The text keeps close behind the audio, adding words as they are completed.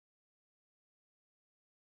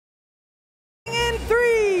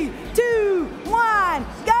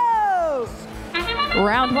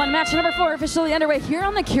Round one, match number 4 officially underway here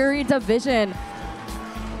on the Curie division.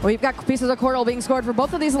 We've got pieces of coral being scored for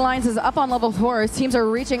both of these alliances up on level 4. Teams are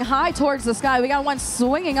reaching high towards the sky. We got one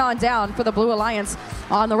swinging on down for the blue alliance.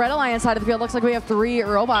 On the red alliance side of the field, looks like we have 3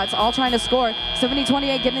 robots all trying to score.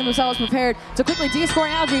 70-28 getting themselves prepared to quickly de-score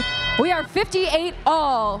an algae. We are 58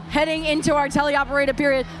 all heading into our teleoperated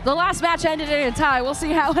period. The last match ended in a tie. We'll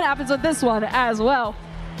see how it happens with this one as well.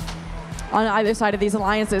 On either side of these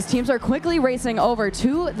alliances, teams are quickly racing over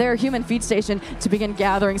to their human feed station to begin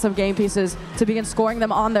gathering some game pieces, to begin scoring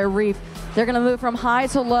them on their reef. They're going to move from high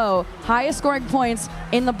to low. Highest scoring points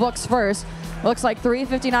in the books first. Looks like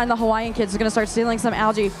 359, the Hawaiian kids, is going to start stealing some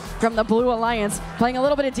algae from the blue alliance, playing a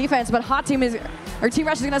little bit of defense, but Team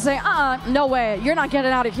Rush is going to say, no way, you're not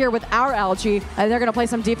getting out of here with our algae. And they're going to play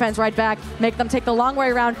some defense right back, make them take the long way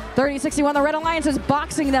around. 30-61, the red alliance is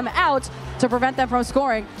boxing them out to prevent them from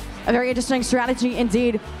scoring. A very interesting strategy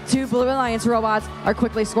indeed. 2 Blue Alliance robots are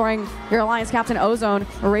quickly scoring. Your Alliance Captain Ozone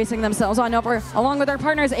racing themselves on over, along with their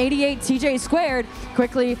partners 88 TJ Squared,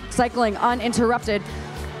 quickly cycling uninterrupted.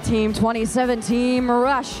 Team 27, Team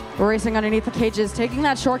Rush, racing underneath the cages, taking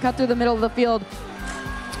that shortcut through the middle of the field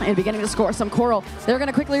and beginning to score some coral. They're going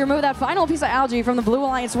to quickly remove that final piece of algae from the Blue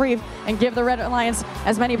Alliance reef and give the Red Alliance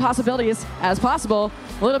as many possibilities as possible.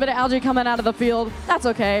 A little bit of algae coming out of the field. That's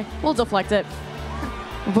okay. We'll deflect it.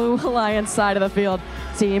 Blue Alliance side of the field.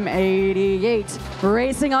 Team 88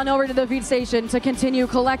 racing on over to the feed station to continue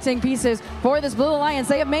collecting pieces for this Blue Alliance.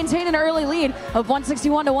 They have maintained an early lead of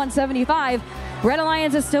 161 to 175. Red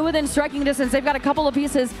Alliance is still within striking distance. They've got a couple of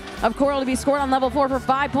pieces of coral to be scored on level 4 for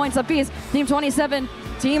 5 points apiece. Team 27,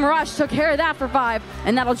 Team Rush took care of that for 5,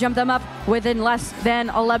 and that'll jump them up within less than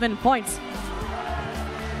 11 points.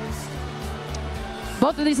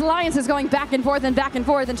 Both of these alliances going back and forth in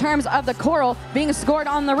terms of the coral being scored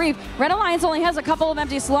on the reef. Red Alliance only has a couple of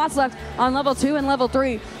empty slots left on level 2 and level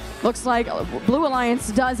 3. Looks like Blue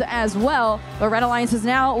Alliance does as well, but Red Alliance is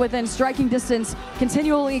now within striking distance,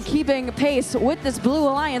 continually keeping pace with this Blue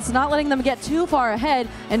Alliance, not letting them get too far ahead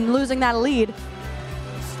and losing that lead.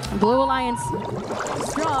 Blue Alliance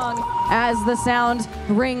strong as the sound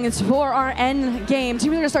rings for our end game. Teams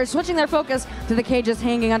are going to start switching their focus to the cages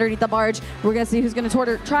hanging underneath the barge. We're going to see who's going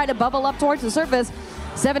to try to bubble up towards the surface.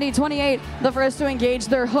 70-28, the first to engage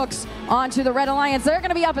their hooks onto the Red Alliance. They're going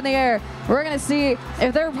to be up in the air. We're going to see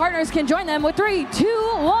if their partners can join them with 3, 2,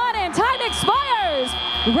 1, and time expires.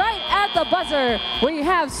 Right at the buzzer, we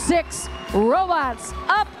have 6 robots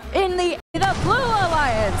up in the Blue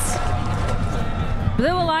Alliance.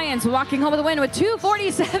 Blue Alliance walking home with a win with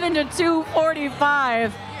 247 to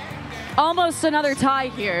 245. Almost another tie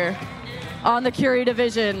here on the Curie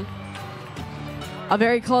division. A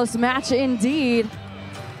very close match indeed.